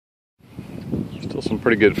Still some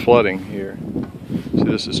pretty good flooding here. See,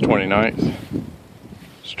 this is 29th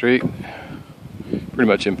Street. Pretty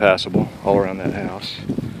much impassable all around that house.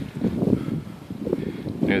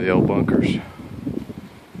 Near the old bunkers.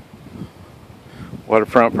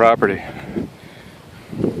 Waterfront property.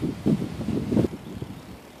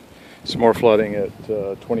 Some more flooding at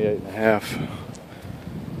 28.5.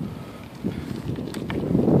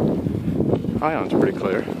 Ion's pretty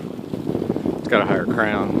clear. It's got a higher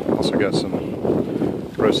crown. Also got some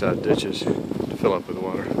roadside ditches to fill up with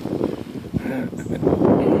water.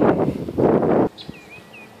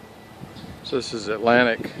 So this is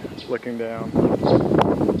Atlantic looking down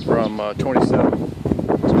from 27.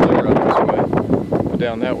 It's clear up this way, but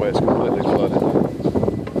down that way it's completely flooded.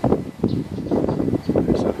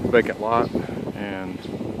 There's a vacant lot, and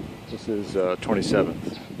this is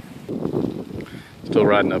 27th. Still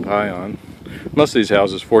riding up Ion. Most of these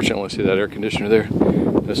houses, fortunately, see that air conditioner there?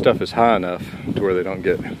 This stuff is high enough to where they don't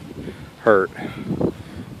get hurt.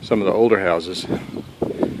 Some of the older houses,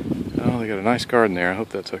 oh, they got a nice garden there. I hope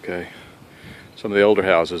that's okay. Some of the older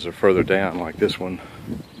houses are further down, like this one,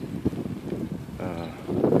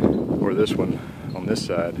 or this one on this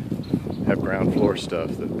side, have ground floor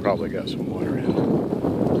stuff that probably got some water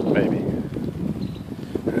in, maybe.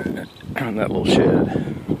 And that little shed.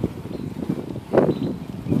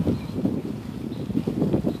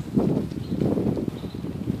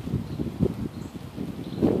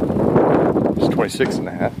 It's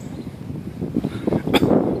 26.5.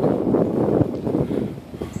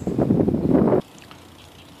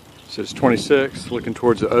 So it's 26, looking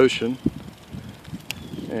towards the ocean,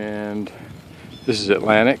 and this is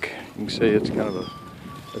Atlantic. You can see it's kind of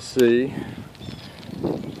a sea.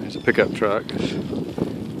 There's a pickup truck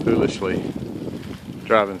foolishly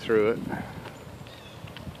driving through it.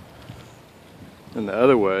 And the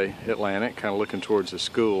other way, Atlantic, kind of looking towards the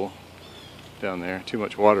school down there. Too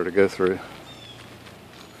much water to go through.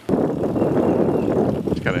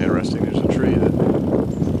 It's kind of interesting. There's a tree that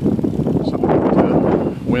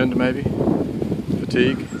wind maybe,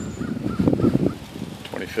 fatigue.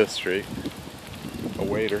 25th Street, a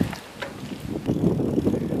waiter.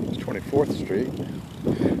 It's 24th Street,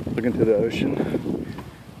 looking to the ocean,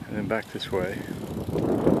 and then back this way.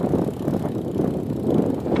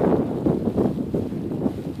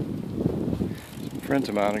 Some friends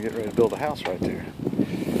of mine are getting ready to build a house right there.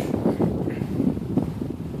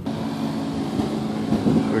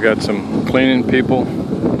 We got some cleaning people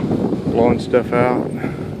blowing stuff out.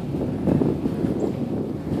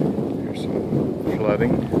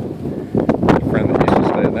 Flooding. A friend that used to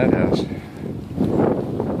stay in that house.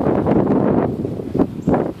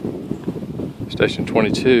 Station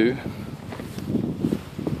 22,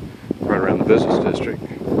 right around the business district.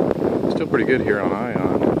 Still pretty good here on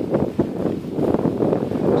Ion.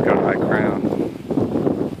 It's got a high crown.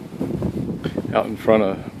 Out in front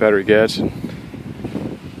of Battery Gadsden.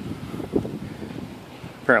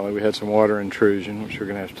 Apparently we had some water intrusion, which we're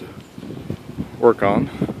going to have to work on.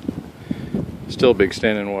 Still big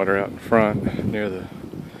standing water out in front near the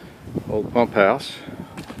old pump house.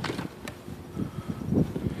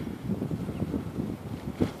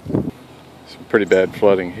 Some pretty bad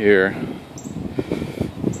flooding here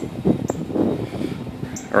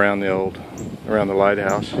around the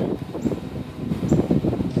lighthouse.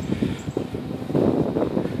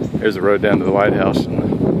 There's the road down to the lighthouse,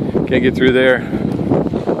 and can't get through there.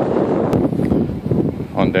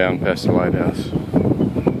 On down past the lighthouse.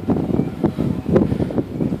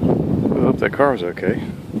 I hope that car was okay.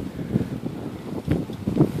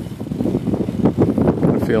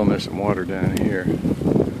 I'm feeling there's some water down here.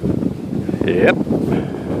 Yep.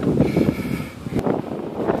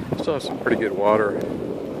 Still have some pretty good water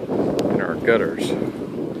in our gutters. I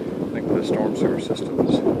think the storm sewer system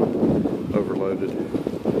is overloaded.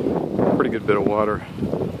 Pretty good bit of water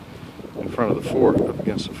in front of the fort, up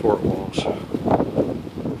against the fort walls.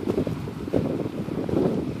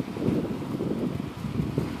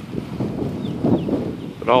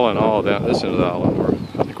 But all in all, down this end of the island,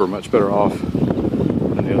 I think we're much better off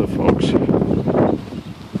than the other folks.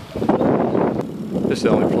 This is the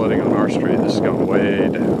only flooding on our street. This has gone way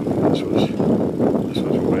down. This was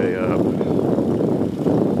way up.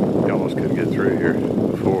 You almost couldn't get through here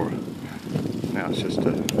before. Now it's just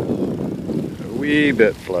a wee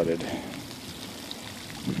bit flooded.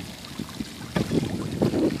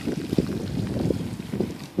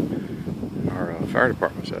 Our fire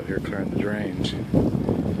department's out here clearing the drains.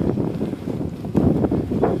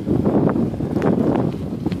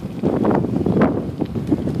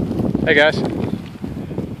 Hey guys. A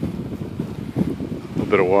little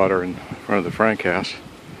bit of water in front of the Frank house.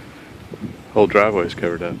 Whole driveway's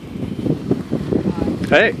covered up.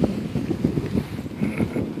 Hey!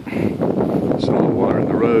 Some of the water in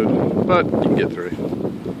the road, but you can get through.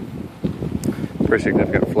 Pretty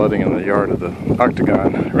significant flooding in the yard of the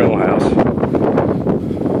Octagon rental house.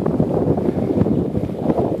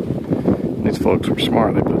 These folks were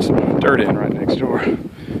smart. They put some dirt in right next door,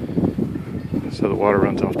 so the water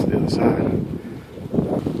runs off to the other side.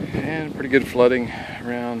 And pretty good flooding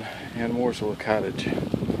around Ann Moore's little cottage.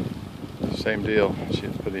 Same deal. She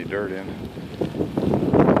didn't put any dirt in.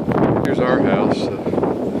 Here's our house. The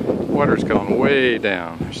water's gone way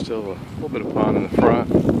down. There's still a little bit of pond in the front,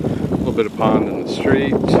 a little bit of pond in the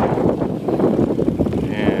street,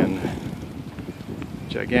 and a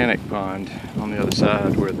gigantic pond on the other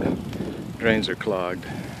side where the drains are clogged.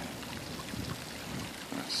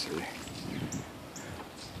 Let's see.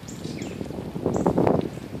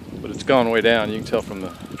 But it's gone way down. You can tell from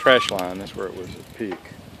the trash line, that's where it was at peak.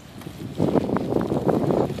 A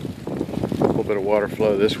little bit of water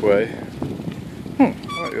flow this way. I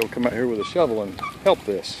might be able to come out here with a shovel and help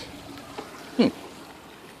this.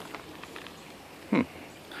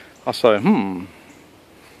 I'll say,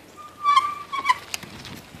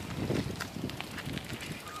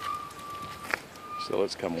 So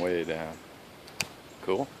let's come way down.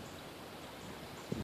 Cool.